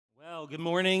Well, good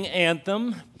morning,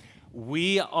 Anthem.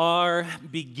 We are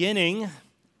beginning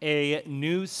a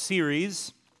new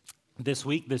series this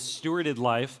week, the Stewarded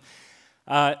Life.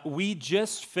 We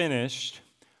just finished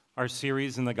our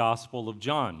series in the Gospel of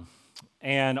John.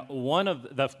 And one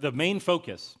of the main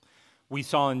focus we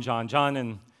saw in John,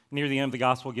 and near the end of the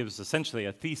Gospel gives essentially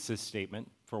a thesis statement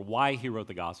for why he wrote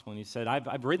the Gospel. And he said,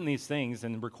 I've written these things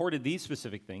and recorded these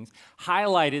specific things,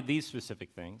 highlighted these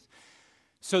specific things,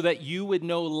 so that you would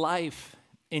know life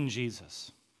in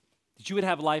Jesus, that you would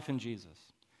have life in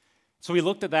Jesus. So we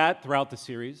looked at that throughout the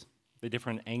series, the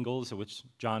different angles at which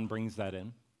John brings that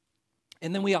in.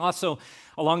 And then we also,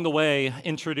 along the way,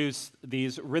 introduced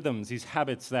these rhythms, these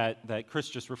habits that Chris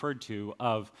just referred to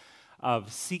of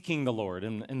seeking the Lord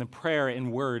and the prayer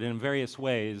and word in various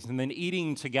ways, and then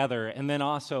eating together, and then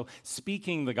also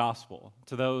speaking the gospel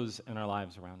to those in our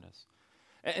lives around us.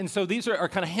 And so these are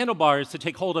kind of handlebars to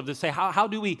take hold of to say, how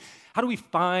do we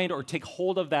find or take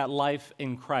hold of that life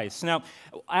in Christ? Now,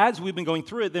 as we've been going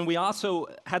through it, then we also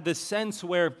had this sense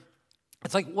where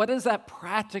it's like, what does that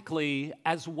practically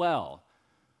as well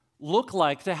look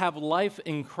like to have life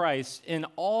in Christ in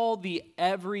all the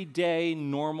everyday,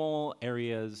 normal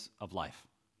areas of life?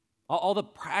 All the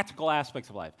practical aspects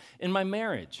of life. In my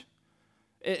marriage,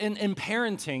 in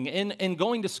parenting, in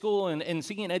going to school and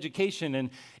seeking an education, and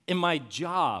in my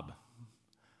job,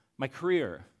 my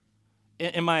career,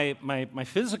 in my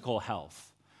physical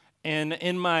health, and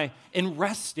in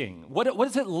resting. What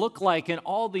does it look like in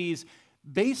all these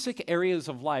basic areas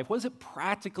of life? What does it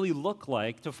practically look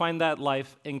like to find that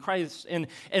life in Christ? And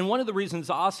one of the reasons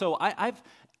also, I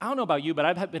don't know about you, but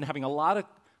I've been having a lot of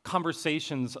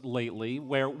conversations lately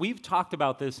where we've talked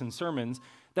about this in sermons,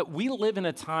 that we live in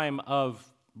a time of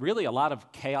really a lot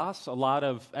of chaos, a lot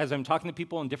of, as I'm talking to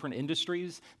people in different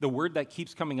industries, the word that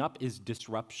keeps coming up is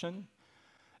disruption.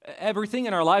 Everything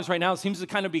in our lives right now seems to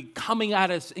kind of be coming at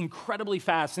us incredibly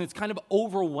fast, and it's kind of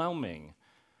overwhelming,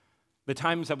 the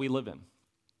times that we live in.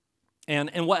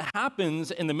 And what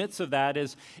happens in the midst of that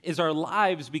is our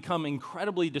lives become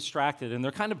incredibly distracted, and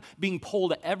they're kind of being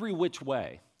pulled every which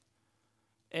way.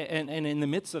 And in the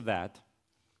midst of that,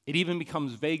 it even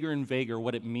becomes vaguer and vaguer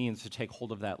what it means to take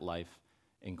hold of that life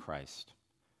in Christ.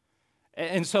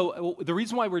 And so the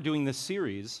reason why we're doing this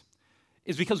series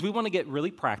is because we want to get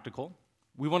really practical.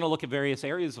 We want to look at various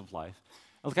areas of life.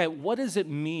 Okay, what does it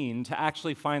mean to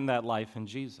actually find that life in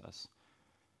Jesus?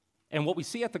 And what we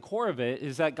see at the core of it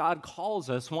is that God calls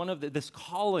us, this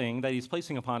calling that he's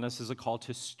placing upon us is a call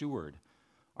to steward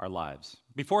our lives.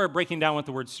 Before breaking down what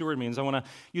the word steward means, I want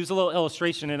to use a little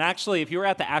illustration. And actually, if you were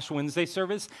at the Ash Wednesday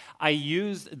service, I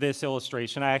used this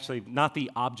illustration. Not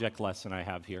the object lesson I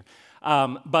have here,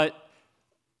 but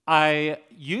I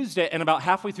used it, and about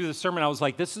halfway through the sermon, I was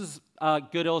like, this is a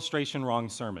good illustration, wrong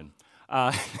sermon.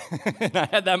 And I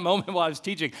had that moment while I was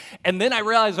teaching. And then I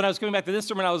realized when I was coming back to this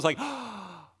sermon, I was like,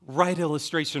 right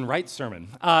illustration, right sermon.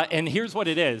 And here's what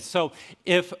it is. So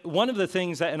if one of the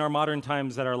things that in our modern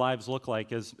times that our lives look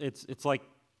like is it's like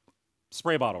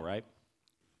spray bottle, right?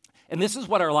 And this is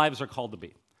what our lives are called to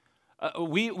be.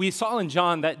 We saw in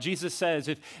John that Jesus says,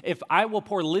 if I will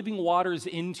pour living waters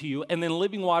into you, and then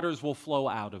living waters will flow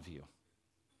out of you,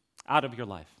 out of your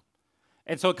life.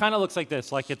 And so it kind of looks like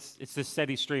this, like it's this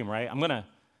steady stream, right?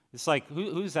 It's like,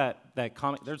 who's that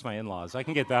comic? There's my in-laws. I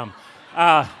can get them.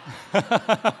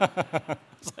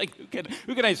 It's like,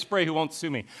 who can I spray who won't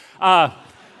sue me?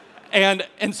 And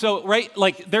so, right,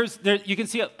 like there you can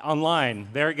see it online.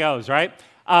 There it goes, right?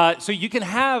 So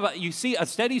you see a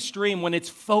steady stream when it's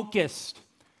focused,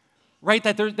 right?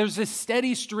 That there's this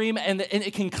steady stream, and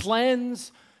it can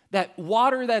cleanse. That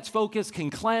water that's focused can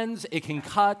cleanse. It can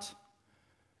cut.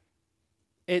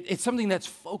 It's something that's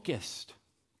focused.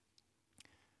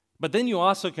 But then you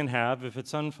also can have, if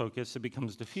it's unfocused, it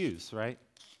becomes diffuse, right?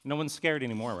 No one's scared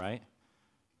anymore, right?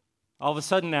 All of a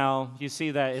sudden now, you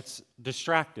see that it's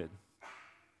distracted.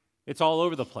 It's all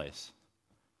over the place.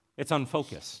 It's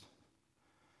unfocused.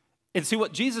 And see,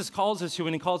 what Jesus calls us to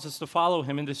when he calls us to follow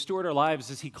him and to steward our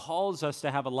lives is he calls us to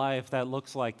have a life that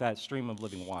looks like that stream of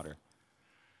living water.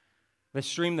 The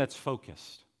stream that's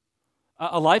focused.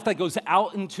 A life that goes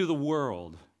out into the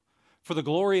world for the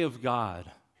glory of God,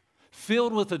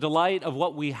 filled with the delight of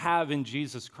what we have in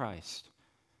Jesus Christ.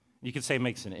 You could say it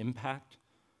makes an impact,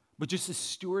 but just is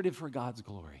stewarded for God's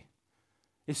glory.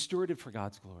 It's stewarded for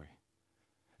God's glory.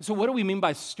 So what do we mean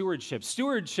by stewardship?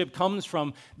 Stewardship comes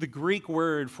from the Greek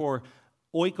word for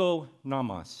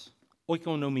oikonomos,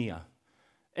 oikonomia.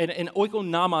 And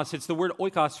oikonomos, it's the word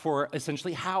oikos for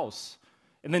essentially house.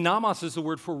 And then nomos is the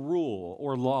word for rule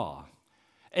or law.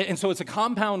 And so it's a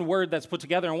compound word that's put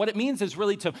together. And what it means is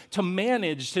really to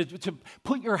manage, to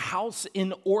put your house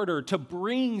in order, to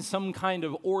bring some kind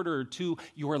of order to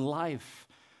your life.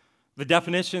 The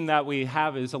definition that we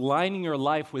have is aligning your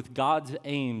life with God's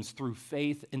aims through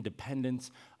faith and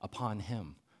dependence upon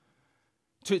Him.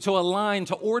 To align,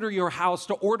 to order your house,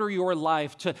 to order your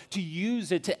life, to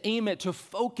use it, to aim it, to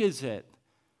focus it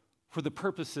for the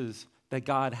purposes that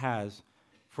God has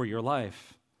for your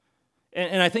life.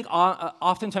 And I think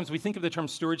oftentimes we think of the term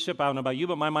stewardship, I don't know about you,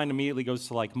 but my mind immediately goes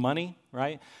to like money,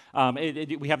 right?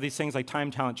 We have these things like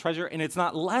time, talent, treasure, and it's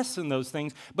not less than those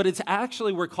things, but it's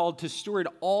actually we're called to steward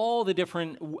all the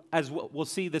different, as we'll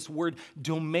see this word,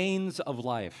 domains of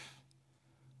life.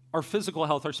 Our physical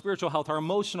health, our spiritual health, our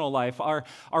emotional life, our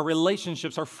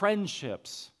relationships, our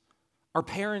friendships, our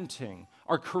parenting,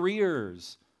 our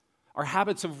careers, our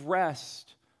habits of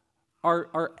rest,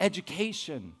 our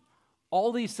education.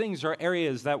 All these things are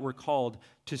areas that we're called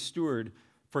to steward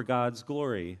for God's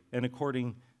glory and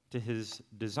according to His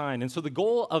design. And so the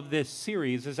goal of this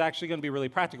series is actually going to be really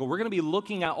practical. We're going to be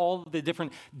looking at all the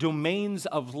different domains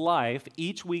of life,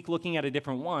 each week looking at a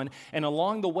different one. And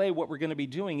along the way, what we're going to be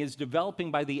doing is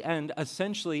developing by the end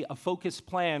essentially a focused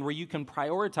plan where you can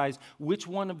prioritize which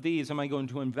one of these am I going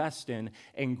to invest in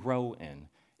and grow in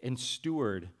and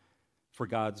steward for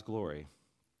God's glory.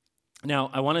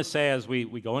 Now, I want to say as we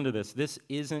go into this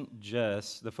isn't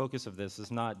just, the focus of this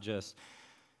is not just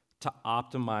to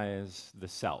optimize the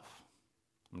self.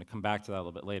 I'm going to come back to that a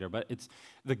little bit later, but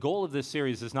the goal of this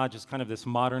series is not just kind of this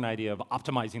modern idea of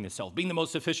optimizing the self, being the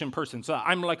most efficient person. So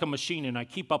I'm like a machine and I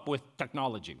keep up with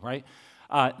technology, right?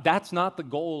 That's not the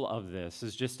goal of this,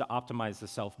 is just to optimize the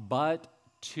self, but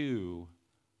to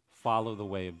follow the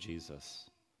way of Jesus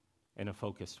in a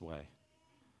focused way.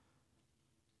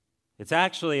 It's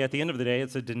actually, at the end of the day,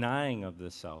 it's a denying of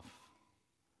the self.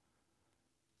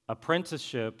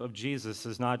 Apprenticeship of Jesus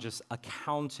is not just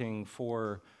accounting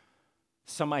for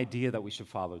some idea that we should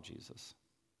follow Jesus.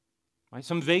 Right?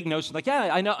 Some vague notion like, yeah,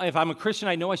 I know if I'm a Christian,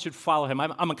 I know I should follow Him.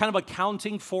 I'm kind of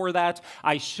accounting for that.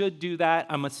 I should do that.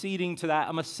 I'm acceding to that.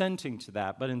 I'm assenting to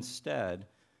that. But instead,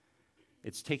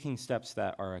 it's taking steps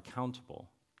that are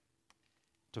accountable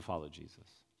to follow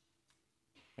Jesus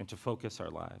and to focus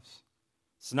our lives.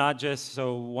 It's not just,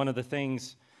 so one of the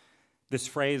things, this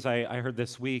phrase I heard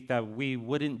this week, that we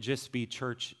wouldn't just be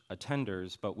church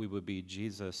attenders, but we would be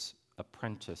Jesus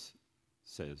apprentices.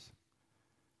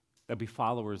 That'd be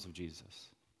followers of Jesus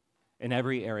in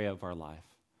every area of our life.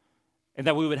 And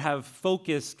that we would have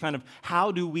focus, kind of,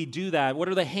 how do we do that? What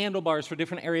are the handlebars for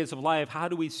different areas of life? How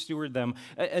do we steward them?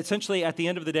 Essentially, at the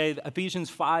end of the day, Ephesians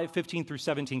 5:15 through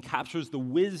 17 captures the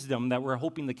wisdom that we're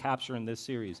hoping to capture in this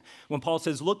series. When Paul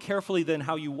says, look carefully then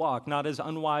how you walk, not as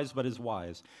unwise, but as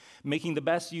wise, making the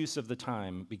best use of the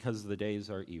time because the days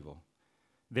are evil.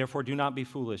 Therefore, do not be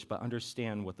foolish, but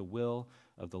understand what the will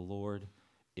of the Lord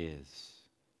is.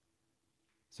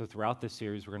 So throughout this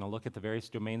series, we're going to look at the various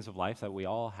domains of life that we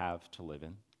all have to live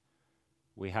in,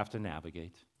 we have to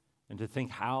navigate, and to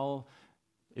think, how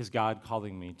is God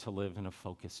calling me to live in a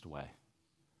focused way?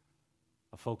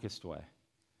 A focused way.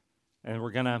 And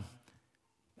we're going to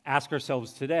ask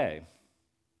ourselves today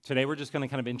we're just going to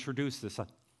kind of introduce this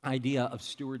idea of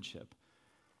stewardship.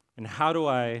 And how do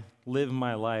I live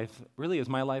my life? Really, is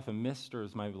my life a mist, or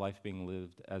is my life being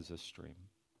lived as a stream?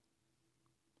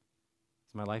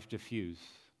 Is my life diffuse?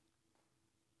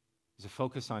 Is it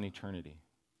focused on eternity?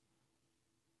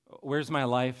 Where's my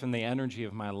life and the energy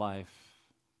of my life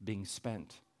being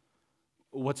spent?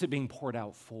 What's it being poured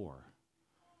out for?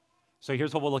 So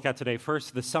here's what we'll look at today.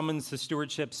 First, the summons to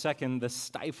stewardship. Second, the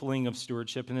stifling of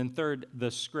stewardship. And then third, the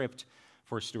script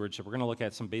for stewardship. We're going to look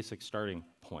at some basic starting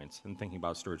points in thinking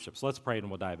about stewardship. So let's pray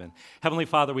and we'll dive in. Heavenly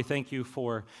Father, we thank you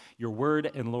for your word.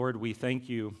 And Lord, we thank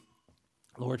you,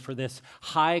 Lord, for this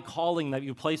high calling that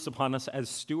you placed upon us as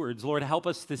stewards. Lord, help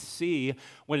us to see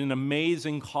what an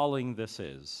amazing calling this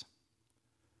is.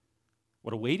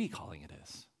 What a weighty calling it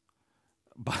is.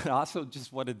 But also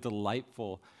just what a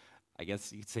delightful, I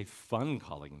guess you could say fun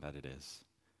calling that it is.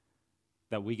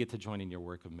 That we get to join in your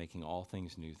work of making all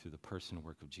things new through the person and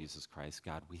work of Jesus Christ.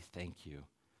 God, we thank you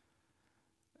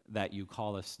that you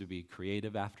call us to be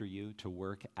creative after you, to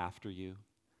work after you.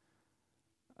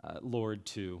 Lord,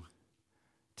 to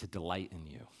delight in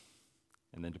you,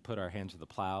 and then to put our hand to the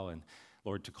plow, and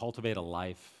Lord, to cultivate a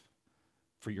life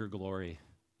for your glory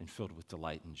and filled with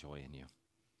delight and joy in you.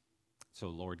 So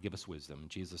Lord, give us wisdom. In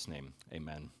Jesus' name,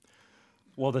 amen.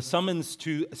 Well, the summons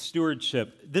to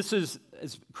stewardship, this is,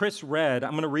 as Chris read,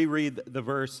 I'm going to reread the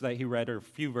verse that he read, or a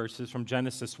few verses from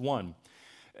Genesis 1.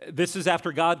 This is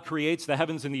after God creates the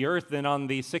heavens and the earth. Then on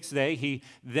the sixth day, he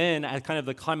then, at kind of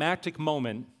the climactic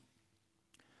moment,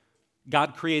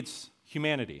 God creates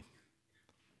humanity.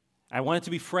 I want it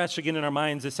to be fresh again in our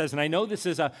minds. It says, and I know this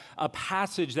is a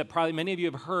passage that probably many of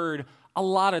you have heard a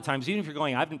lot of times, even if you're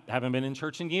going, I haven't been in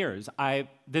church in years.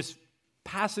 This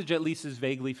passage at least is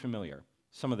vaguely familiar,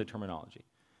 some of the terminology.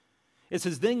 It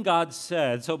says, then God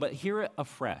said, but hear it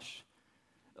afresh.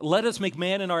 Let us make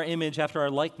man in our image after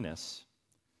our likeness,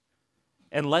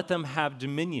 and let them have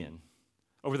dominion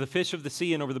over the fish of the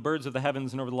sea and over the birds of the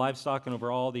heavens and over the livestock and over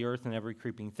all the earth and every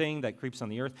creeping thing that creeps on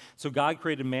the earth. So God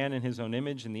created man in his own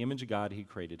image. In the image of God, he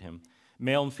created him.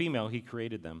 Male and female, he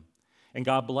created them. And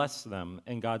God blessed them,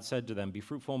 and God said to them, be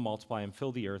fruitful and multiply and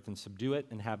fill the earth and subdue it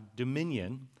and have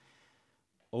dominion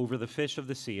over the fish of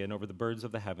the sea and over the birds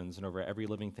of the heavens and over every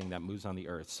living thing that moves on the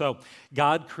earth. So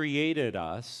God created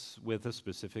us with a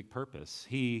specific purpose.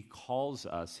 He calls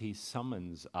us, he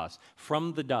summons us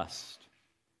from the dust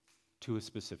to a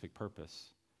specific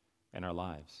purpose in our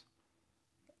lives.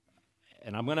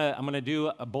 And I'm gonna do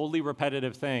a boldly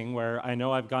repetitive thing where I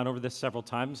know I've gone over this several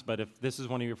times, but if this is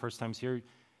one of your first times here,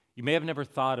 you may have never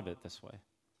thought of it this way.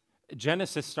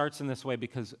 Genesis starts in this way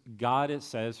because God, it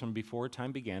says, from before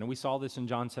time began, and we saw this in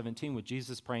John 17 with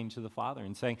Jesus praying to the Father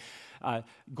and saying,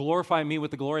 glorify me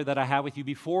with the glory that I had with you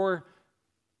before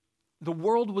the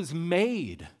world was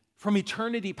made, from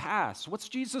eternity past. What's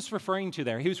Jesus referring to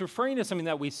there? He was referring to something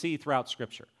that we see throughout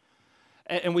Scripture.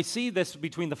 And we see this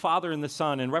between the Father and the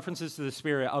Son and references to the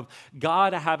Spirit of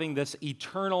God having this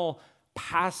eternal,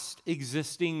 past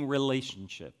existing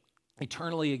relationship,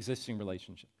 eternally existing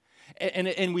relationship.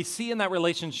 And we see in that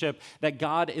relationship that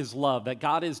God is love, that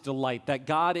God is delight, that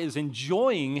God is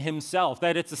enjoying himself,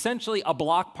 that it's essentially a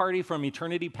block party from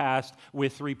eternity past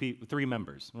with three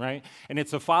members, right? And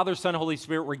it's the Father, Son, Holy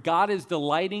Spirit, where God is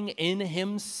delighting in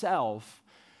himself.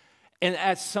 And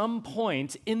at some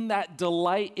point, in that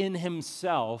delight in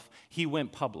himself, he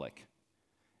went public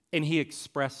and he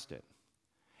expressed it.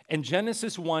 And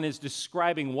Genesis 1 is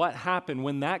describing what happened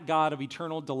when that God of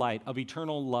eternal delight, of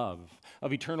eternal love,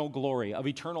 of eternal glory, of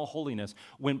eternal holiness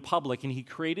went public, and he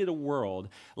created a world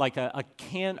like a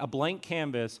blank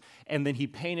canvas, and then he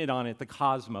painted on it the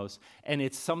cosmos, and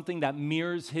it's something that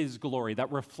mirrors his glory,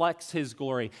 that reflects his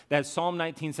glory, that Psalm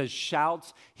 19 says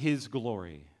shouts his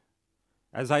glory.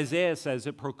 As Isaiah says,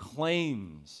 it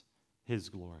proclaims his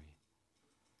glory.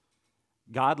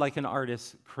 God, like an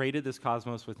artist, created this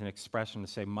cosmos with an expression to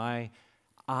say,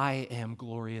 I am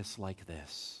glorious like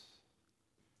this.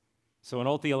 So an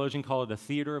old theologian called it a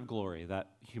theater of glory that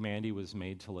humanity was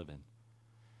made to live in.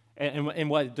 And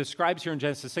what it describes here in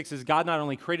Genesis 6 is God not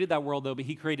only created that world, though, but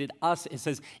he created us, it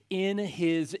says, in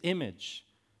his image.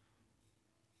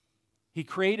 He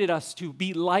created us to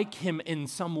be like him in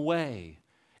some way.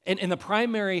 And the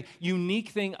primary unique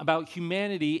thing about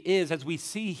humanity is, as we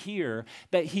see here,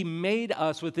 that he made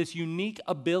us with this unique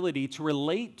ability to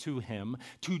relate to him,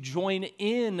 to join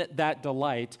in that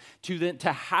delight, to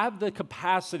have the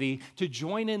capacity to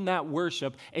join in that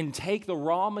worship and take the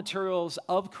raw materials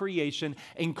of creation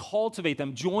and cultivate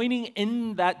them, joining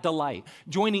in that delight,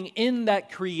 joining in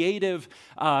that creative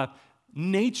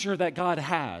nature that God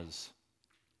has.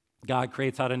 God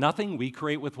creates out of nothing. We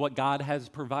create with what God has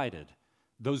provided.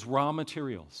 Those raw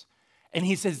materials. And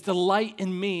he says, delight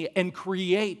in me and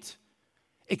create.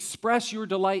 Express your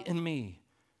delight in me.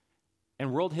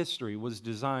 And world history was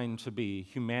designed to be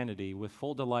humanity with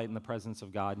full delight in the presence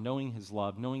of God, knowing his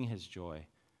love, knowing his joy.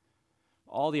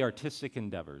 All the artistic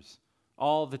endeavors,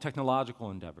 all the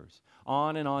technological endeavors,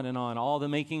 on and on and on, all the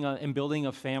making and building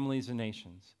of families and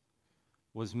nations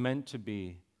was meant to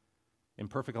be in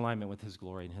perfect alignment with his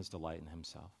glory and his delight in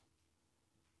himself.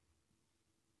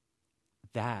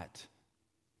 That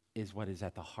is what is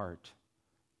at the heart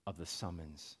of the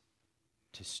summons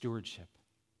to stewardship.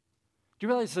 Do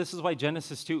you realize this is why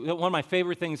Genesis 2, one of my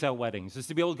favorite things at weddings is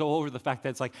to be able to go over the fact that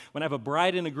it's like when I have a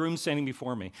bride and a groom standing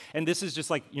before me, and this is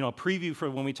just like, a preview for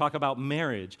when we talk about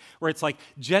marriage, where it's like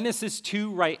Genesis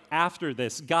 2 right after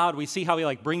this, God, we see how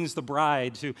he brings the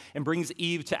bride to, and brings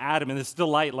Eve to Adam, and this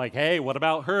delight, hey, what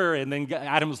about her? And then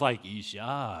Adam's like,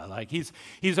 Isha,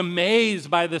 he's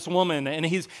amazed by this woman, and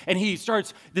he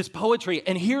starts this poetry,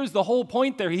 and here's the whole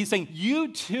point there. He's saying,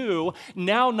 you too,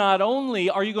 now not only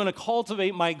are you going to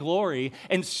cultivate my glory,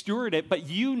 and steward it, but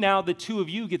you now, the two of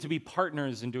you, get to be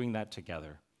partners in doing that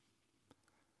together.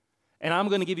 And I'm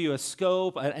going to give you a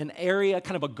scope, an area,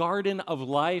 kind of a garden of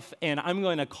life, and I'm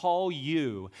going to call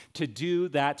you to do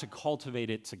that, to cultivate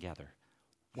it together.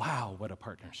 Wow, what a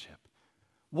partnership.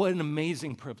 What an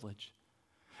amazing privilege.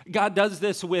 God does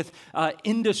this with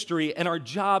industry and our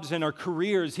jobs and our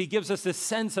careers. He gives us this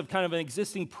sense of kind of an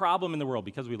existing problem in the world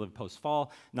because we live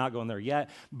post-fall, not going there yet,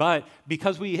 but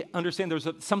because we understand there's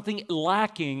something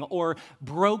lacking or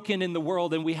broken in the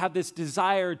world, and we have this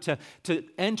desire to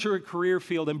enter a career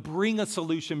field and bring a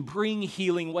solution, bring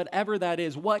healing, whatever that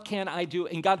is. What can I do?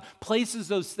 And God places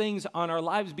those things on our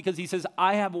lives because he says,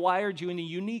 I have wired you in a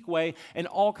unique way in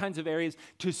all kinds of areas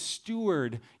to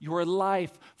steward your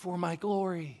life for my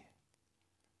glory.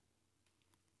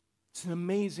 It's an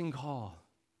amazing call.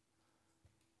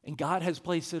 And God has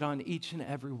placed it on each and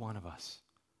every one of us.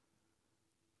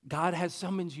 God has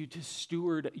summoned you to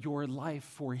steward your life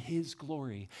for his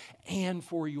glory and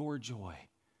for your joy,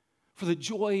 for the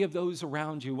joy of those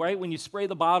around you, right? When you spray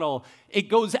the bottle, it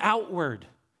goes outward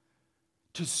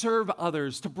to serve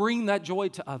others, to bring that joy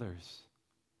to others.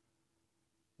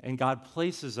 And God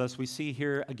places us, we see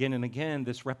here again and again,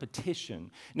 this repetition.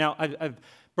 Now, I've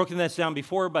broken this down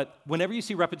before, but whenever you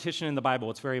see repetition in the Bible,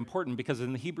 it's very important because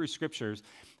in the Hebrew scriptures,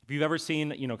 if you've ever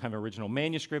seen, kind of original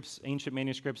manuscripts, ancient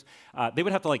manuscripts, they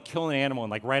would have to kill an animal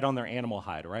and write on their animal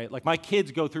hide, right? My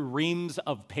kids go through reams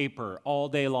of paper all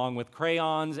day long with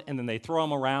crayons, and then they throw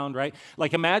them around, right?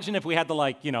 Imagine if we had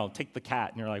to take the cat,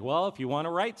 and you're like, well, if you want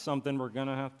to write something, we're going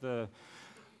to have to,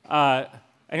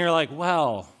 and you're like,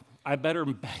 well, I better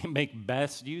make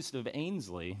best use of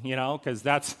Ainsley,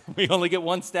 because we only get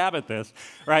one stab at this,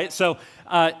 right? So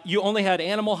you only had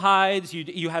animal hides,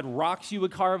 you had rocks you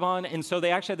would carve on, and so they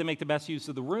actually had to make the best use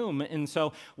of the room. And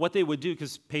so what they would do,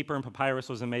 because paper and papyrus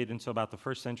wasn't made until about the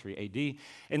 1st century AD,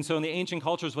 and so in the ancient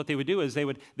cultures, what they would do is they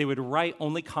would write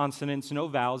only consonants, no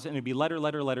vowels, and it'd be letter,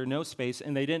 letter, letter, no space,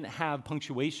 and they didn't have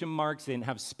punctuation marks, they didn't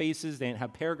have spaces, they didn't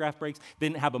have paragraph breaks, they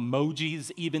didn't have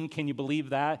emojis even, can you believe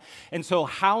that? And so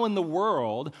how in the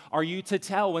world are you to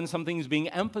tell when something's being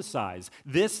emphasized?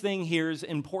 This thing here is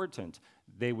important.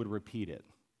 They would repeat it.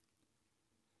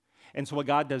 And so what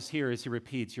God does here is he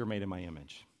repeats, you're made in my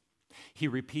image. He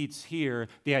repeats here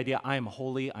the idea, I am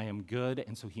holy, I am good,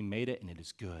 and so he made it, and it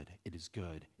is good, it is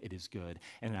good, it is good.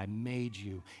 And I made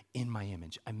you in my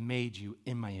image. I made you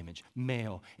in my image,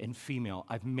 male and female.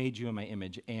 I've made you in my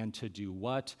image. And to do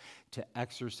what? To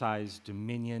exercise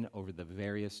dominion over the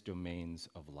various domains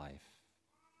of life.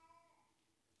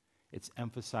 It's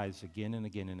emphasized again and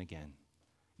again and again.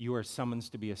 You are summoned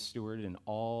to be a steward in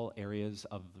all areas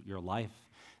of your life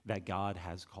that God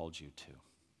has called you to.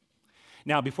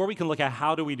 Now, before we can look at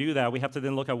how do we do that, we have to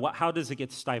then look at how does it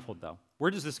get stifled, though?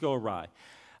 Where does this go awry?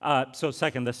 So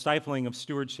second, the stifling of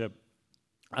stewardship.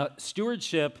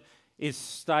 Stewardship is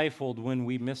stifled when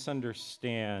we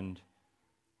misunderstand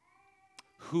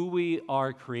who we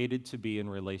are created to be in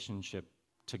relationship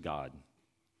to God.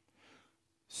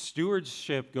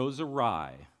 Stewardship goes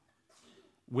awry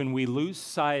when we lose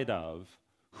sight of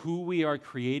who we are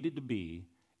created to be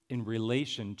in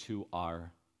relation to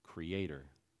our Creator.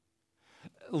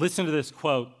 Listen to this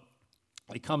quote.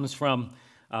 It comes from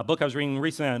a book I was reading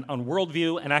recently on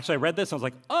worldview, and actually I read this and I was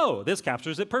like, oh, this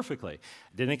captures it perfectly.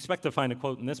 Didn't expect to find a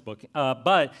quote in this book,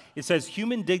 but it says,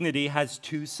 human dignity has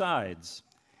two sides.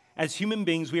 As human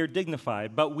beings, we are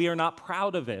dignified, but we are not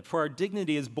proud of it, for our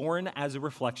dignity is born as a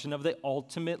reflection of the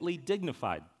ultimately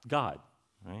dignified, God.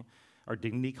 Right? Our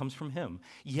dignity comes from him.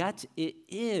 Yet it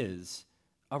is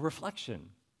a reflection,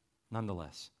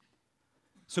 nonetheless.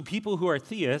 So people who are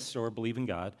theists or believe in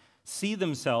God see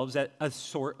themselves at a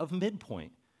sort of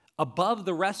midpoint, above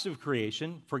the rest of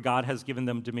creation, for God has given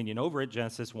them dominion over it,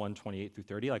 Genesis 1, 28 through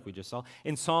 30, like we just saw.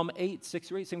 In Psalm 8, 6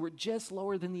 through 8, saying we're just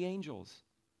lower than the angels.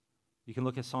 You can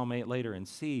look at Psalm 8 later and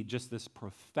see just this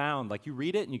profound, you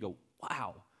read it and you go,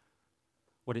 wow,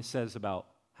 what it says about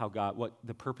how God, what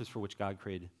the purpose for which God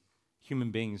created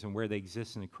human beings and where they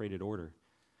exist in a created order.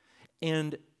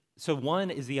 And so one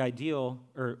is the ideal,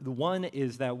 or the one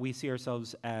is that we see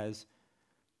ourselves as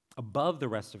above the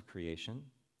rest of creation,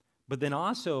 but then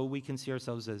also we can see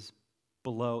ourselves as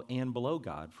below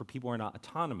God, for people who are not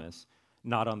autonomous,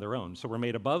 not on their own. So we're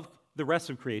made above the rest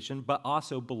of creation, but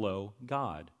also below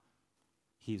God.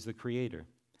 He's the creator.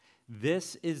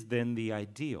 This is then the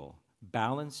ideal,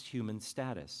 balanced human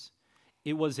status.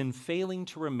 It was in failing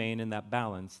to remain in that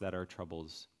balance that our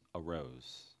troubles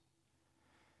arose.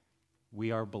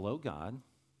 We are below God,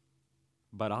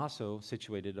 but also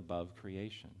situated above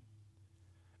creation.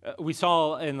 We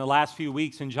saw in the last few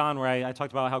weeks in John where I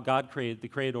talked about how God created, the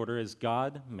created order is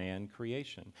God, man,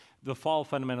 creation. The fall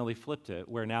fundamentally flipped it,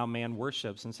 where now man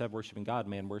worships, instead of worshiping God,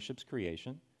 man worships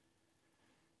creation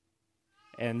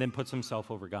and then puts himself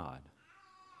over God.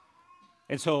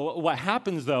 And so what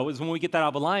happens, though, is when we get that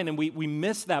out of line and we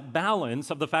miss that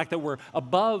balance of the fact that we're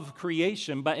above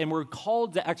creation, and we're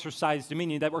called to exercise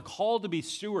dominion, that we're called to be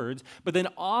stewards, but then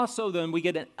also then we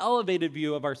get an elevated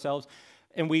view of ourselves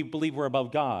and we believe we're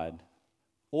above God.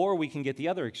 Or we can get the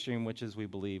other extreme, which is we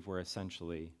believe we're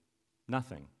essentially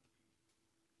nothing.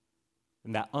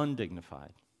 And that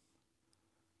undignified.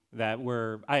 That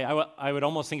I would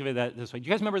almost think of it this way. Do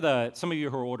you guys remember some of you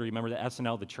who are older, you remember the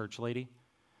SNL, the church lady?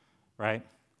 Right?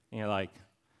 And you're like,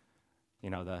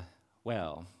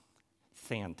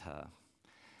 Santa.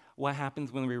 What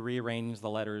happens when we rearrange the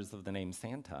letters of the name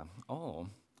Santa? Oh,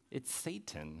 it's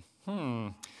Satan.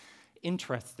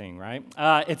 Interesting, right?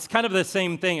 It's kind of the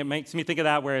same thing. It makes me think of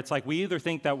that where it's like we either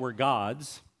think that we're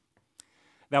gods,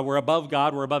 that we're above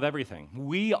God, we're above everything.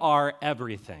 We are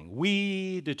everything.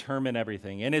 We determine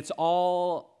everything. And it's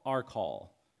all our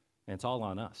call. And it's all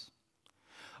on us.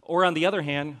 Or on the other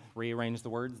hand, rearrange the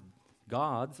words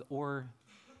gods or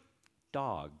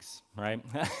dogs, right?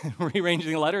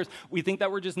 Rearranging the letters, we think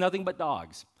that we're just nothing but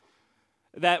dogs.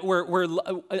 That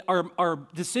our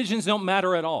decisions don't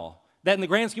matter at all. That in the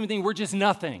grand scheme of things, we're just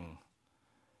nothing.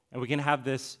 And we can have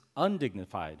this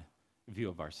undignified view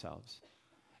of ourselves.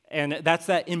 And that's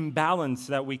that imbalance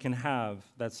that we can have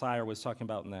that Sire was talking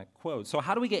about in that quote. So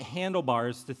how do we get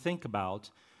handlebars to think about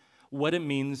what it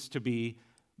means to be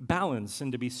balanced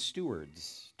and to be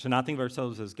stewards? To not think of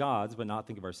ourselves as gods, but not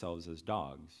think of ourselves as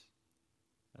dogs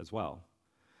as well.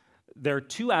 There are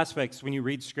two aspects when you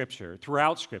read Scripture,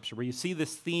 throughout Scripture, where you see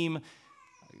this theme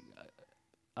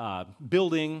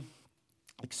building,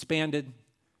 expanded.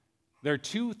 There are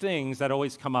two things that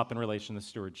always come up in relation to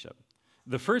stewardship.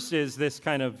 The first is this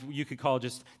kind of, you could call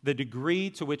just the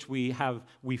degree to which we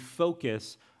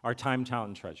focus our time, talent,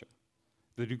 and treasure.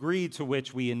 The degree to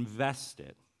which we invest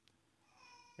it.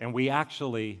 And we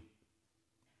actually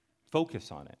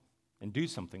focus on it and do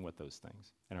something with those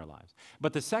things in our lives.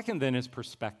 But the second then is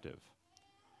perspective.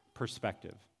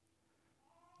 Perspective.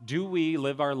 Do we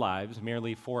live our lives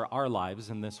merely for our lives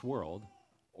in this world,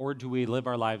 or do we live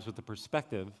our lives with the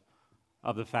perspective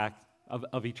of the fact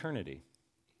of eternity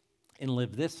and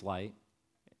live this life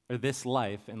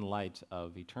in light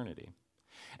of eternity?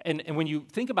 And when you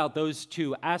think about those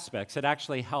two aspects, it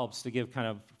actually helps to give kind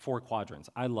of 4 quadrants.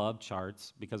 I love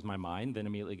charts because my mind then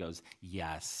immediately goes,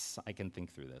 yes, I can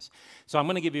think through this. So I'm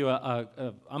going to give you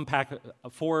unpack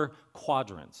 4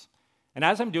 quadrants. And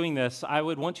as I'm doing this, I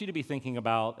would want you to be thinking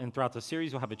about, and throughout the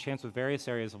series you'll have a chance with various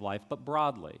areas of life, but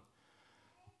broadly,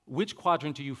 which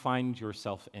quadrant do you find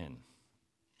yourself in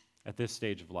at this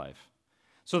stage of life?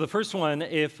 So the first one,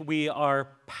 if we are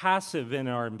passive in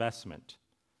our investment,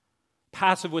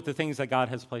 passive with the things that God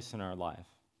has placed in our life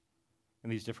in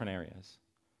these different areas,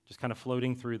 just kind of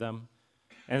floating through them.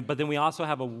 But then we also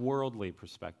have a worldly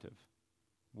perspective.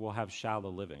 We'll have shallow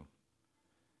living.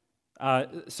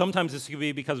 Sometimes this could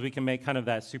be because we can make kind of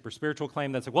that super spiritual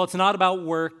claim that's like, well, it's not about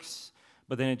works,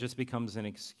 but then it just becomes an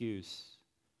excuse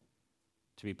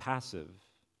to be passive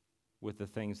with the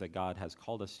things that God has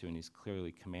called us to and He's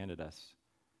clearly commanded us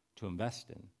to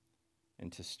invest in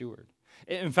and to steward.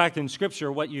 In fact, in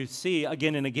Scripture, what you see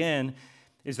again and again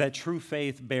is that true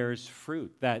faith bears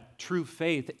fruit, that true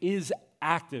faith is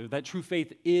active, that true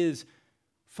faith is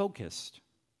focused.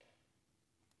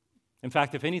 In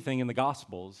fact, if anything, in the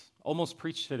Gospels, almost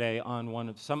preached today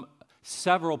on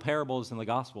several parables in the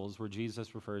Gospels where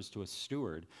Jesus refers to a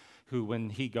steward who, when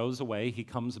he goes away, he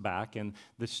comes back, and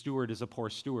the steward is a poor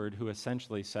steward who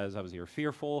essentially says, I was either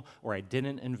fearful or I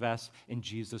didn't invest, and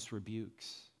Jesus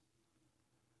rebukes.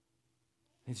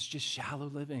 It's just shallow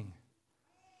living.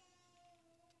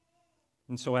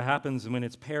 And so what happens when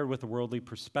it's paired with a worldly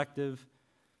perspective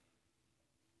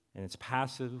and it's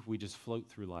passive, we just float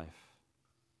through life.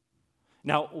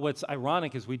 Now, what's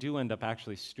ironic is we do end up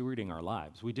actually stewarding our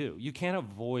lives. We do. You can't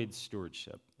avoid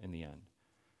stewardship in the end.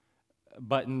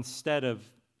 But instead of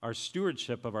our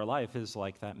stewardship of our life is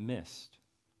like that mist,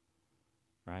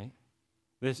 right?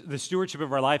 The stewardship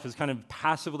of our life is kind of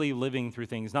passively living through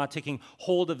things, not taking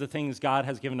hold of the things God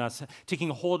has given us,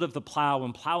 taking hold of the plow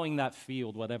and plowing that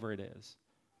field, whatever it is.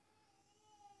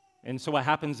 And so what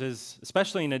happens is,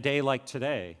 especially in a day like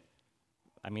today,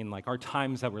 like our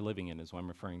times that we're living in is what I'm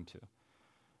referring to.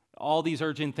 All these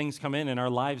urgent things come in and our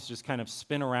lives just kind of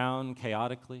spin around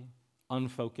chaotically,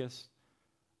 unfocused,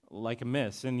 like a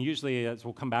mist. And usually, as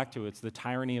we'll come back to, it's the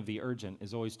tyranny of the urgent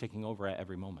is always taking over at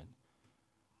every moment.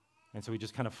 And so we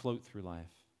just kind of float through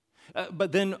life.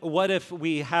 But then what if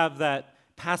we have that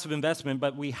passive investment,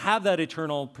 but we have that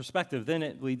eternal perspective? Then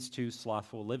it leads to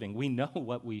slothful living. We know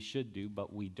what we should do,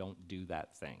 but we don't do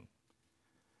that thing.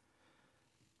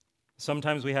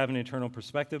 Sometimes we have an eternal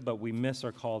perspective, but we miss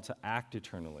our call to act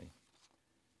eternally.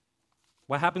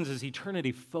 What happens is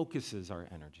eternity focuses our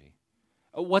energy.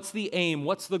 What's the aim?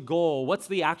 What's the goal? What's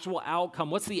the actual outcome?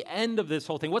 What's the end of this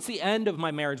whole thing? What's the end of my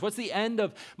marriage? What's the end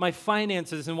of my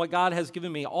finances and what God has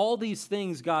given me? All these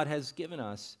things God has given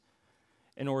us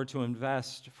in order to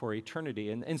invest for eternity.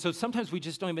 And so sometimes we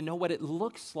just don't even know what it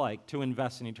looks like to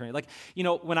invest in eternity. Like,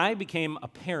 when I became a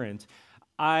parent,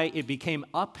 it became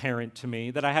apparent to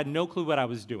me that I had no clue what I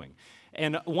was doing.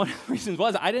 And one of the reasons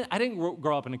was I didn't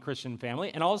grow up in a Christian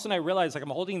family, and all of a sudden I realized I'm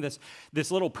holding this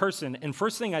little person, and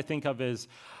first thing I think of is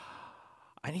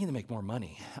I need to make more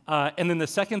money. And then the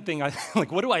second thing, how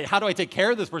do I take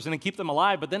care of this person and keep them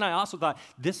alive? But then I also thought,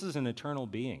 this is an eternal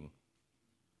being.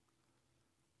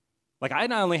 Like, I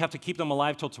not only have to keep them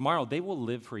alive till tomorrow, they will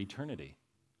live for eternity.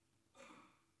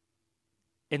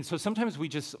 And so sometimes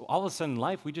all of a sudden in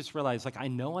life, we just realize, I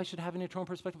know I should have an eternal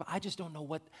perspective, I just don't know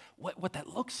what that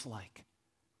looks like.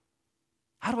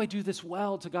 How do I do this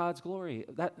well to God's glory?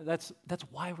 That's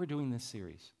why we're doing this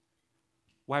series,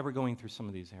 why we're going through some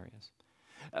of these areas.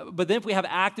 But then if we have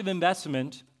active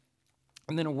investment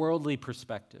and then a worldly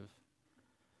perspective.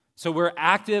 So we're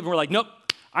active, we're like, nope,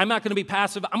 I'm not going to be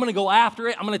passive, I'm going to go after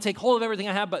it, I'm going to take hold of everything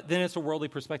I have, but then it's a worldly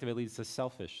perspective. It leads to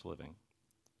selfish living.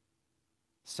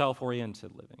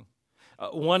 Self-oriented living.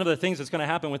 One of the things that's going to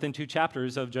happen within 2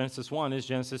 chapters of Genesis 1 is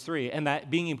Genesis 3, and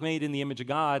that being made in the image of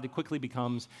God quickly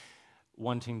becomes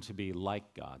wanting to be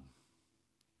like God.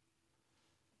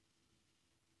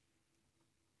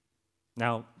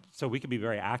 Now, so we could be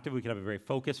very active, we could have a very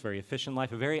focused, very efficient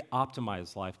life, a very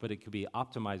optimized life, but it could be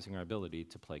optimizing our ability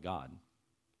to play God.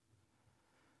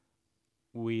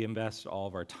 We invest all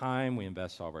of our time, we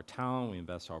invest all of our talent, we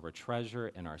invest all of our treasure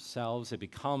in ourselves. It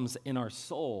becomes in our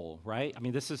soul, right? I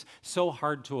mean, this is so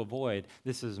hard to avoid.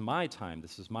 This is my time,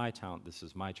 this is my talent, this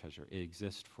is my treasure. It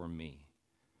exists for me.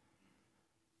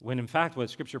 When in fact, what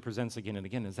Scripture presents again and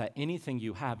again is that anything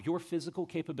you have, your physical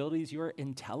capabilities, your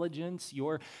intelligence,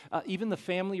 even the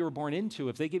family you were born into,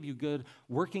 if they give you good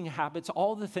working habits,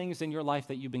 all the things in your life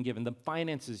that you've been given, the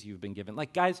finances you've been given.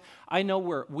 Like, guys, I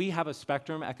know we have a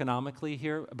spectrum economically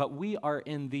here, but we are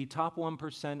in the top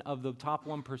 1% of the top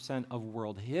 1% of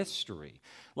world history.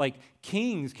 Like,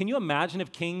 kings, can you imagine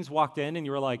if kings walked in and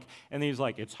you were like, and he's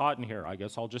like, it's hot in here, I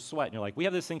guess I'll just sweat. And you're like, we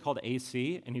have this thing called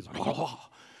AC, and he's like, oh,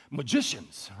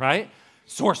 magicians, right?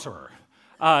 Sorcerer.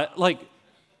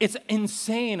 It's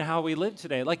insane how we live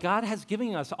today. Like, God has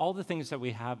given us all the things that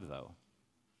we have, though,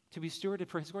 to be stewarded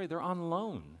for His glory. They're on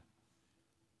loan.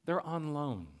 They're on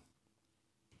loan.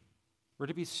 We're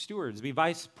to be stewards, be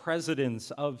vice presidents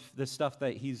of the stuff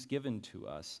that He's given to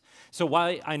us. So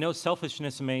while I know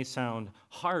selfishness may sound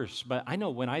harsh, but I know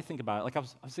when I think about it, I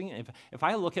was thinking, if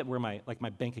I look at where my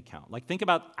bank account, think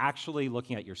about actually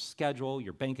looking at your schedule,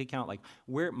 your bank account,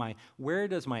 where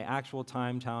does my actual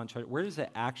time, talent, treasure, where does it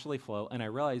actually flow? And I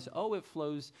realize, it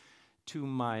flows to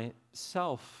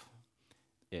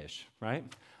myself-ish, right?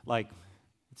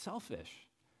 It's selfish.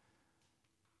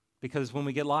 Because when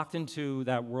we get locked into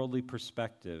that worldly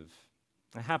perspective,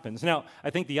 it happens. Now, I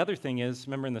think the other thing is,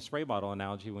 remember in the spray bottle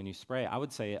analogy, when you spray, I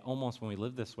would say almost when we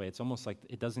live this way, it's almost like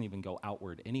it doesn't even go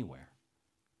outward anywhere.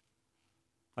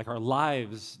 Like our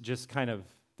lives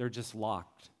they're just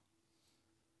locked.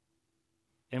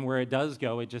 And where it does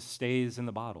go, it just stays in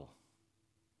the bottle.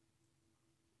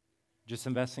 Just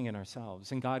investing in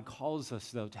ourselves. And God calls us,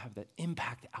 though, to have that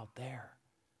impact out there.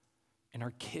 And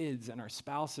our kids and our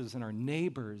spouses and our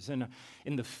neighbors and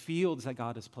in the fields that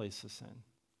God has placed us in.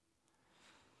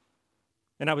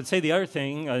 And I would say the other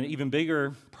thing, an even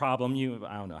bigger problem,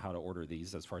 I don't know how to order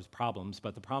these as far as problems,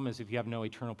 but the problem is if you have no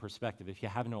eternal perspective, if you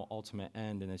have no ultimate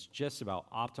end, and it's just about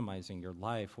optimizing your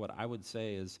life, what I would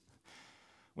say is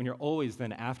when you're always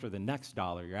then after the next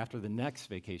dollar, you're after the next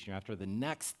vacation, you're after the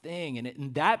next thing,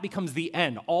 and that becomes the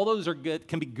end. All those are good,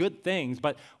 can be good things,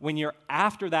 but when you're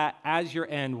after that as your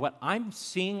end, what I'm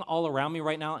seeing all around me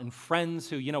right now, and friends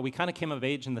who, we kind of came of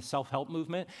age in the self-help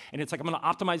movement, and it's like, I'm going to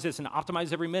optimize this, and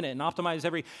optimize every minute, and optimize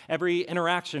every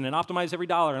interaction, and optimize every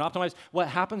dollar, and optimize. What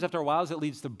happens after a while is it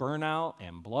leads to burnout,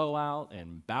 and blowout,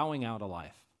 and bowing out of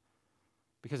life.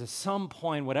 Because at some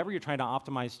point, whatever you're trying to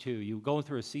optimize to, you go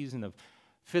through a season of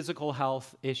physical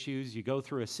health issues, you go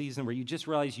through a season where you just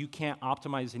realize you can't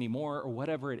optimize anymore or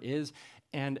whatever it is,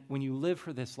 and when you live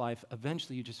for this life,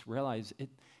 eventually you just realize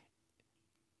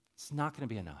it's not going to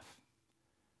be enough.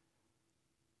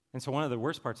 And so one of the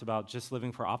worst parts about just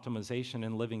living for optimization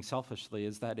and living selfishly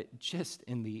is that it just,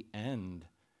 in the end,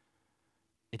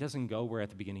 it doesn't go where at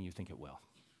the beginning you think it will.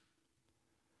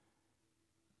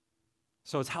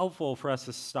 So it's helpful for us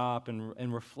to stop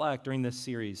and reflect during this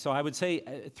series. So I would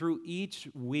say through each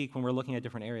week when we're looking at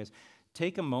different areas,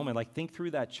 take a moment, like think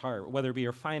through that chart, whether it be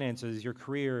your finances, your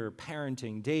career,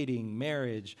 parenting, dating,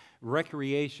 marriage,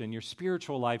 recreation, your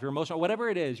spiritual life, your emotional, whatever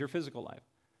it is, your physical life,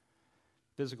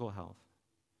 physical health.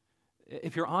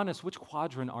 If you're honest, which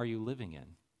quadrant are you living in?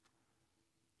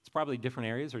 It's probably different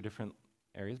areas,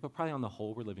 but probably on the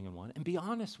whole, we're living in one. And be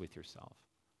honest with yourself.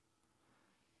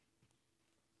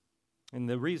 And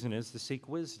the reason is to seek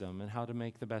wisdom and how to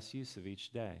make the best use of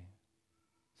each day.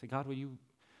 Say, God, will you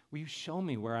show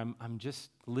me where I'm just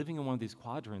living in one of these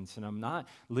quadrants and I'm not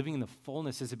living in the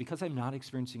fullness? Is it because I'm not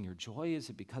experiencing your joy? Is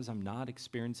it because I'm not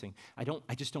experiencing,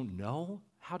 I just don't know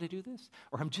how to do this?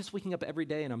 Or I'm just waking up every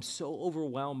day and I'm so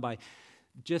overwhelmed by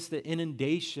just the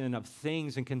inundation of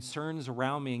things and concerns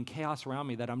around me and chaos around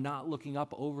me that I'm not looking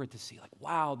up over it to see, like,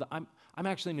 wow, I'm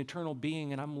actually an eternal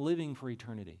being and I'm living for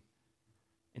eternity.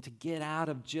 And to get out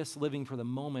of just living for the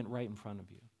moment right in front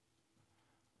of you.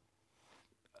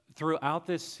 Throughout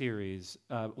this series,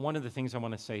 one of the things I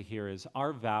want to say here is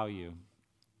our value.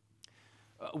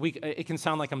 It can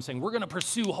sound like I'm saying, we're going to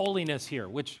pursue holiness here,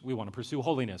 which we want to pursue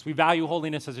holiness. We value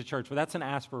holiness as a church, but that's an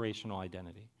aspirational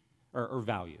identity or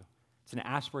value. It's an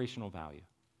aspirational value.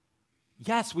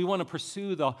 Yes, we want to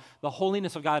pursue the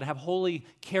holiness of God, have holy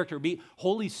character, be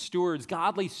holy stewards,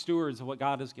 godly stewards of what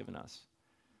God has given us.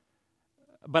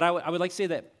 But I would like to say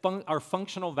that our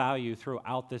functional value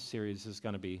throughout this series is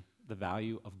going to be the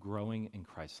value of growing in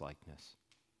Christ-likeness.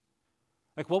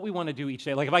 Like what we want to do each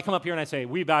day. Like if I come up here and I say,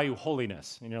 we value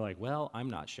holiness, and you're like, well,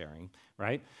 I'm not sharing,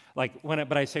 right?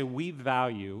 But I say, we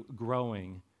value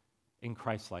growing in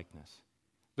Christ-likeness.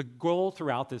 The goal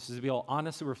throughout this is to be able to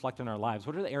honestly reflect on our lives.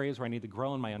 What are the areas where I need to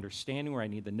grow in my understanding, where I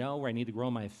need to know, where I need to grow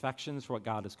in my affections for what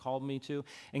God has called me to,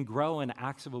 and grow in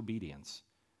acts of obedience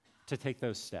to take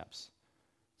those steps.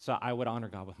 So I would honor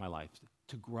God with my life,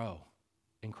 to grow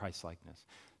in Christ-likeness.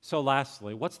 So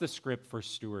lastly, what's the script for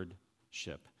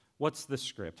stewardship? What's the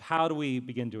script? How do we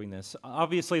begin doing this?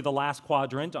 Obviously, the last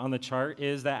quadrant on the chart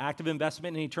is that active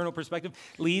investment in eternal perspective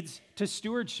leads to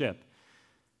stewardship.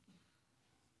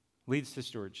 Leads to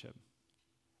stewardship.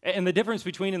 And the difference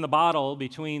between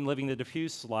living the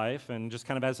diffuse life and just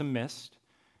kind of as a mist,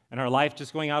 and our life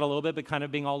just going out a little bit, but kind of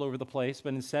being all over the place,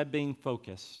 but instead being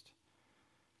focused,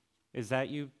 is that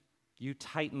you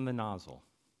tighten the nozzle,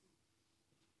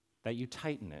 that you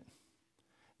tighten it,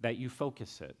 that you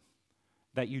focus it,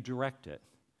 that you direct it.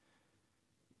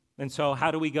 And so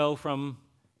how do we go from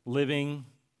living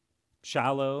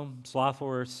shallow, slothful,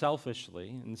 or selfishly,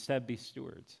 and instead be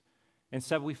stewards?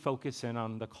 Instead, we focus in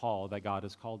on the call that God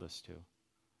has called us to.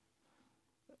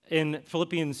 In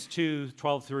Philippians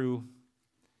 2:12 through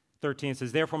 13, it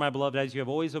says, therefore, my beloved, as you have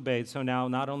always obeyed, so now,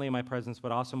 not only in my presence,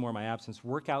 but also more in my absence,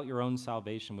 work out your own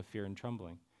salvation with fear and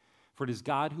trembling. For it is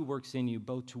God who works in you,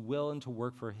 both to will and to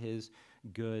work for his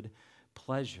good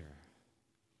pleasure.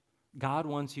 God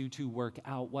wants you to work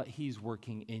out what he's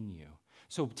working in you.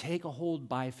 So take a hold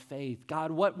by faith.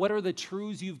 God, what are the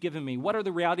truths you've given me? What are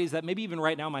the realities that maybe even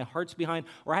right now my heart's behind,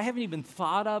 or I haven't even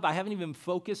thought of, I haven't even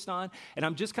focused on, and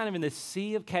I'm just kind of in this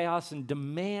sea of chaos and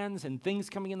demands and things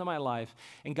coming into my life.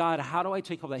 And God, how do I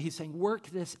take hold of that? He's saying, work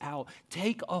this out.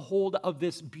 Take a hold of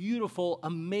this beautiful,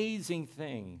 amazing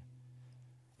thing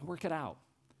and work it out.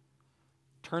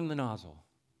 Turn the nozzle.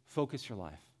 Focus your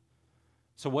life.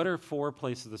 So what are 4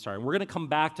 places to start? And we're going to come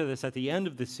back to this at the end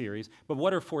of this series, but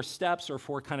what are 4 steps or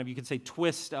 4 kind of, you could say,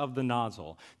 twist of the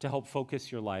nozzle to help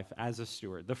focus your life as a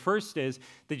steward? The first is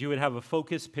that you would have a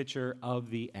focused picture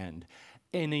of the end,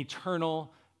 an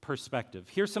eternal perspective.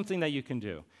 Here's something that you can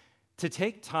do. To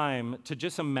take time to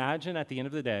just imagine at the end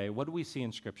of the day, what do we see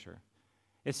in Scripture?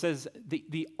 It says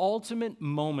the ultimate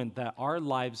moment that our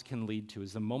lives can lead to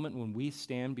is the moment when we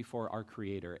stand before our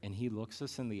Creator and he looks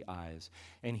us in the eyes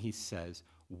and he says,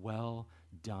 well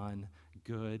done,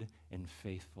 good and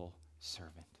faithful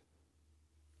servant.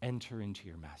 Enter into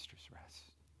your master's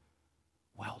rest.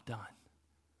 Well done.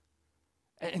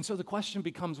 And so the question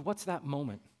becomes, what's that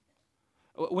moment?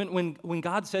 When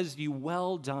God says to you,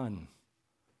 well done,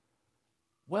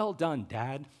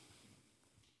 Dad.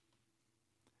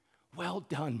 Well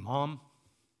done, Mom.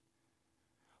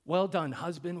 Well done,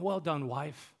 husband. Well done,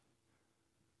 wife.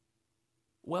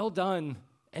 Well done,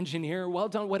 engineer. Well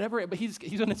done, whatever. But he's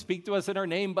going to speak to us in our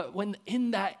name. But when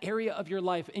in that area of your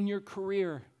life, in your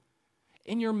career,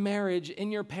 in your marriage, in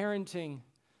your parenting,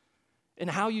 in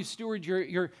how you steward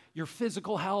your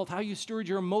physical health, how you steward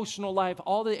your emotional life,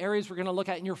 all the areas we're going to look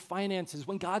at in your finances,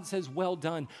 when God says, well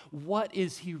done, what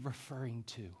is he referring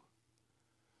to?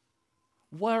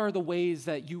 What are the ways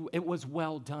that it was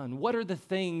well done? What are the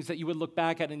things that you would look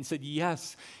back at and said,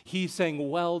 yes, he's saying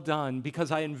well done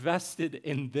because I invested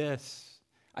in this.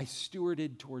 I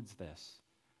stewarded towards this.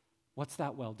 What's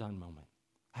that well done moment?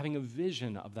 Having a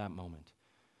vision of that moment.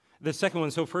 The second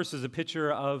one, so first is a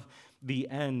picture of the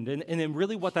end. And then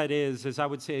really what that is I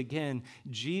would say again,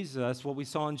 Jesus, what we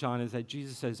saw in John is that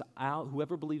Jesus says,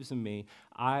 whoever believes in me,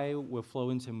 I will flow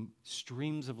into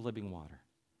streams of living water.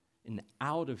 And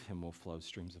out of him will flow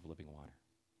streams of living water.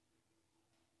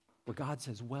 Where God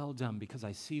says, well done, because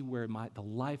I see where the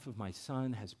life of my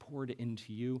son has poured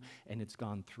into you and it's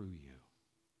gone through you.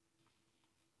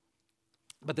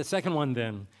 But the second one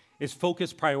then is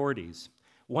focus priorities.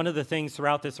 One of the things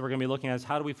throughout this that we're going to be looking at is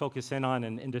how do we focus in on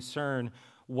and discern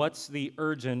what's the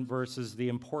urgent versus the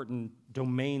important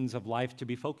domains of life to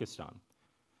be focused on.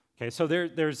 Okay, so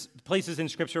there's places in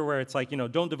Scripture where it's like,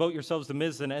 don't devote yourselves to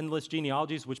myths and endless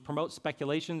genealogies which promote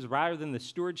speculations rather than the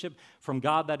stewardship from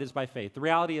God that is by faith. The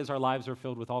reality is our lives are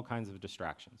filled with all kinds of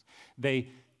distractions. They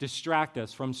distract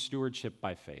us from stewardship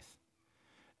by faith.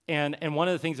 And one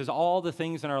of the things is all the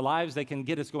things in our lives, they can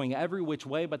get us going every which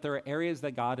way, but there are areas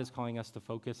that God is calling us to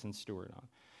focus and steward on.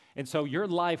 And so your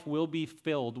life will be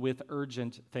filled with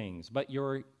urgent things, but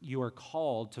you are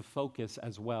called to focus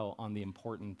as well on the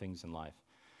important things in life.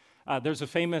 There's a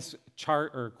famous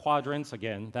chart or quadrants,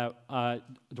 again, that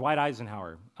Dwight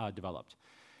Eisenhower developed.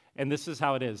 And this is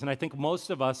how it is. And I think most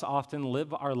of us often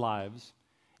live our lives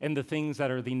in the things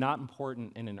that are the not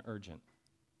important and an urgent.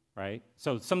 Right?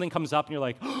 So something comes up and you're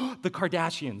like, oh, the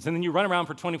Kardashians. And then you run around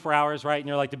for 24 hours, right? And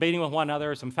you're like debating with one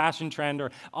another, some fashion trend, or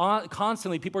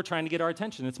constantly people are trying to get our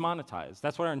attention. It's monetized.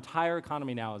 That's what our entire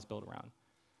economy now is built around.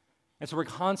 And so we're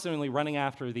constantly running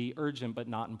after the urgent but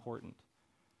not important.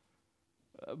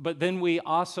 But then we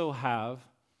also have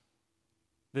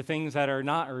the things that are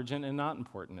not urgent and not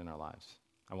important in our lives.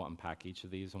 I won't unpack each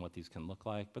of these and what these can look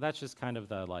like, but that's just kind of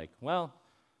the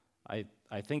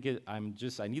I think I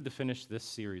need to finish this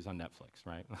series on Netflix,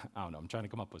 right? I don't know, I'm trying to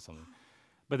come up with something.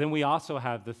 But then we also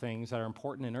have the things that are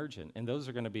important and urgent, and those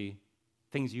are going to be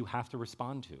things you have to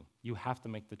respond to. You have to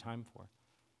make the time for.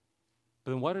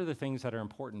 But then what are the things that are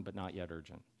important but not yet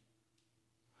urgent?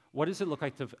 What does it look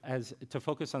like to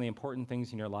focus on the important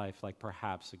things in your life, like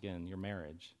perhaps, again, your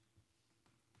marriage,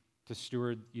 to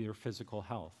steward your physical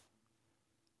health,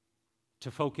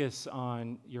 to focus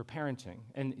on your parenting?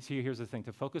 And see, here's the thing,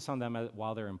 to focus on them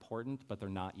while they're important, but they're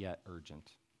not yet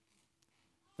urgent.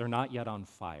 They're not yet on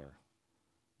fire.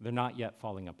 They're not yet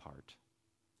falling apart.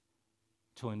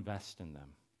 To invest in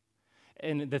them.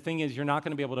 And the thing is, you're not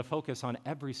going to be able to focus on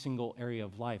every single area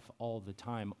of life all the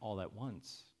time, all at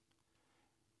once.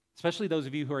 Especially those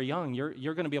of you who are young,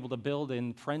 you're going to be able to build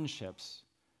in friendships.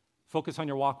 Focus on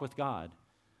your walk with God.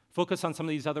 Focus on some of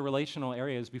these other relational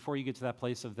areas before you get to that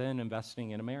place of then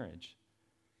investing in a marriage.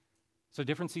 So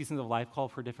different seasons of life call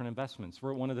for different investments.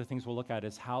 One of the things we'll look at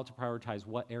is how to prioritize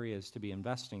what areas to be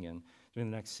investing in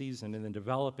during the next season, and then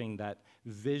developing that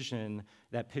vision,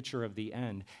 that picture of the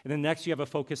end. And then next you have a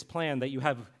focused plan that you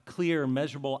have clear,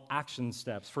 measurable action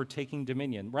steps for taking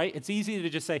dominion, right? It's easy to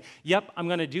just say, yep, I'm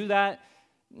going to do that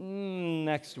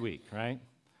next week, right?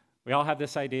 We all have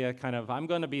this idea kind of, I'm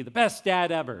going to be the best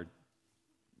dad ever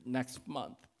next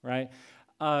month, right?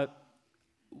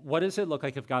 What does it look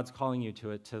like if God's calling you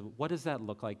to it? What does that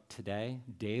look like today,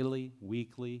 daily,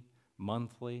 weekly,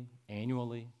 monthly,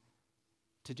 annually?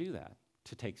 To do that,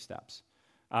 to take steps.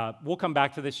 We'll come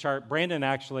back to this chart. Brandon,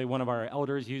 actually, one of our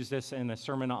elders, used this in a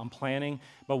sermon on planning,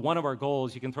 but one of our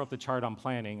goals, you can throw up the chart on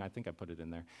planning, I think I put it in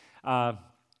there,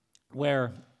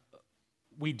 where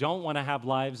we don't want to have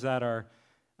lives that are,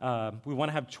 we want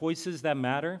to have choices that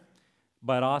matter,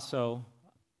 but also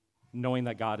knowing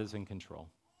that God is in control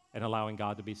and allowing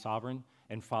God to be sovereign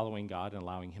and following God and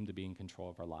allowing him to be in control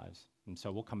of our lives. And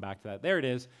so we'll come back to that. There it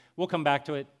is. We'll come back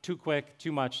to it. Too quick,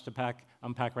 too much to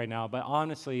unpack right now. But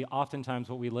honestly, oftentimes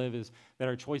what we live is that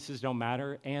our choices don't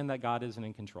matter and that God isn't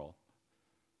in control.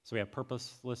 So we have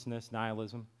purposelessness,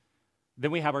 nihilism.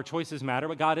 Then we have our choices matter,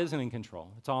 but God isn't in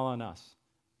control. It's all on us.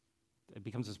 It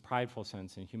becomes this prideful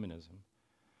sense in humanism.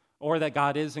 Or that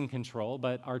God is in control,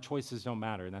 but our choices don't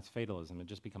matter, and that's fatalism. It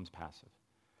just becomes passive.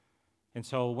 And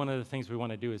so one of the things we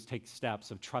want to do is take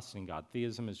steps of trusting God.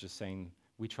 Theism is just saying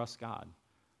we trust God.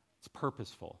 It's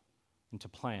purposeful, and to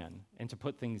plan, and to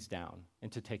put things down,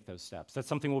 and to take those steps. That's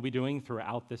something we'll be doing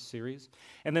throughout this series.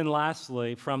 And then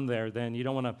lastly, from there, then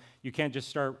you can't just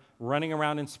start running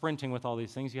around and sprinting with all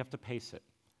these things. You have to pace it.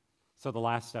 So the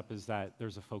last step is that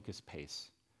there's a focused pace,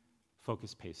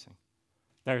 focused pacing.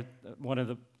 One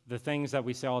of the things that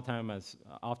we say all the time,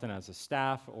 often as a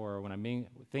staff, or when I mean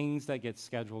things that get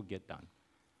scheduled get done.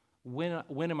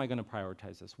 When am I going to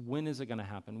prioritize this? When is it going to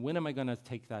happen? When am I going to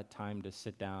take that time to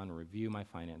sit down and review my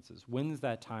finances? When's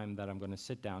that time that I'm going to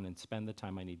sit down and spend the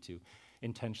time I need to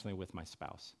intentionally with my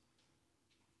spouse?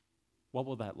 What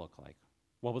will that look like?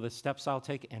 What will the steps I'll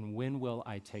take, and when will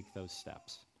I take those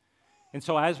steps? And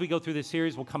so as we go through this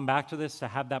series, we'll come back to this to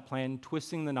have that plan,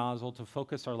 twisting the nozzle to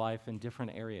focus our life in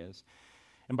different areas.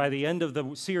 And by the end of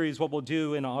the series, what we'll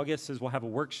do in August is we'll have a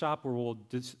workshop where we'll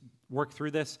work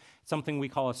through this, something we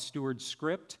call a steward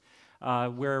script,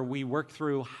 where we work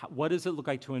through what does it look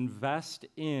like to invest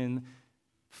in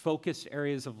focused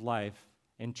areas of life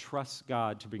and trust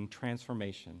God to bring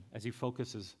transformation as he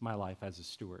focuses my life as a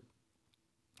steward.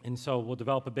 And so we'll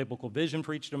develop a biblical vision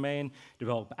for each domain,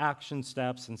 develop action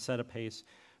steps, and set a pace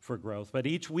for growth. But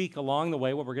each week along the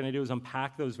way, what we're going to do is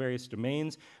unpack those various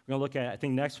domains. We're going to look at, I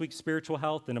think next week, spiritual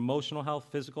health and emotional health,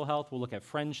 physical health. We'll look at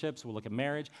friendships. We'll look at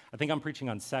marriage. I think I'm preaching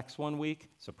on sex one week,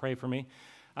 so pray for me.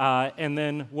 And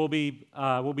then we'll be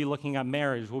looking at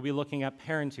marriage. We'll be looking at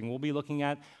parenting. We'll be looking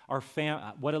at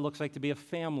what it looks like to be a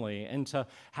family and to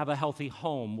have a healthy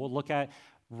home. We'll look at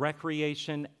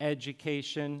recreation,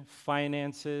 education,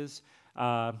 finances,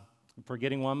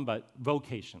 forgetting one, but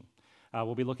vocation.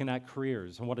 We'll be looking at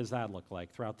careers and what does that look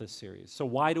like throughout this series. So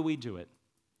why do we do it?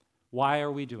 Why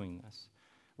are we doing this?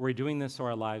 We're doing this so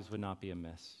our lives would not be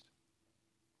amiss.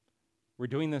 We're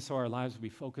doing this so our lives would be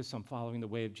focused on following the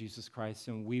way of Jesus Christ,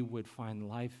 and we would find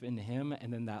life in him,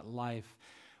 and then that life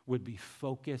would be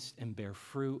focused and bear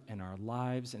fruit in our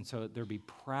lives. And so there'd be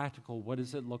practical, what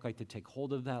does it look like to take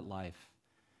hold of that life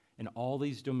in all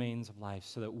these domains of life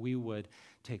so that we would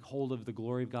take hold of the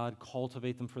glory of God,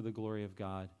 cultivate them for the glory of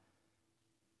God,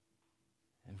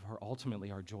 and for ultimately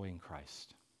our joy in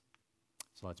Christ.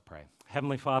 So let's pray.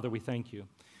 Heavenly Father, we thank you,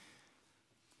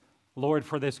 Lord,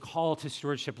 for this call to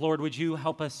stewardship. Lord, would you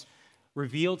help us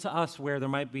reveal to us where there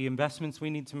might be investments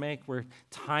we need to make, where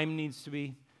time needs to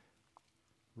be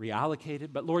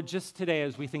reallocated. But Lord, just today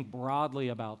as we think broadly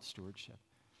about stewardship,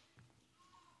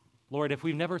 Lord, if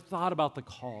we've never thought about the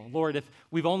call, Lord, if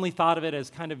we've only thought of it as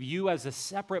kind of you as a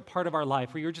separate part of our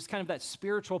life, where you're just kind of that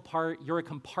spiritual part, you're a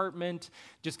compartment,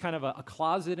 just kind of a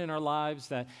closet in our lives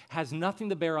that has nothing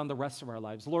to bear on the rest of our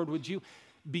lives. Lord, would you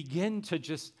begin to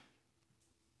just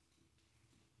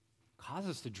cause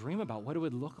us to dream about what it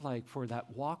would look like for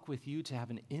that walk with you to have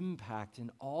an impact in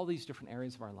all these different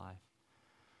areas of our life.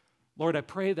 Lord, I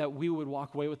pray that we would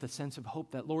walk away with a sense of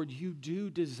hope that, Lord, you do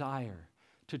desire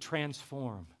to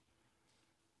transform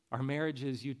our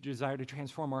marriages, you desire to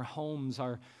transform our homes,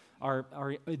 our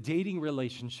dating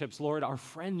relationships, Lord, our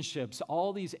friendships,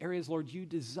 all these areas, Lord, you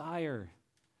desire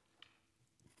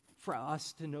for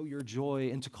us to know your joy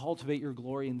and to cultivate your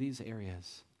glory in these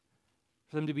areas,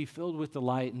 for them to be filled with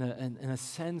delight and a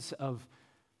sense of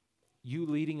you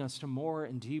leading us to more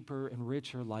and deeper and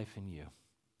richer life in you.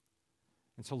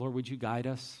 And so, Lord, would you guide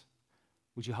us?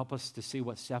 Would you help us to see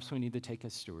what steps we need to take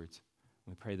as stewards?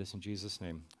 We pray this in Jesus'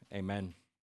 name. Amen.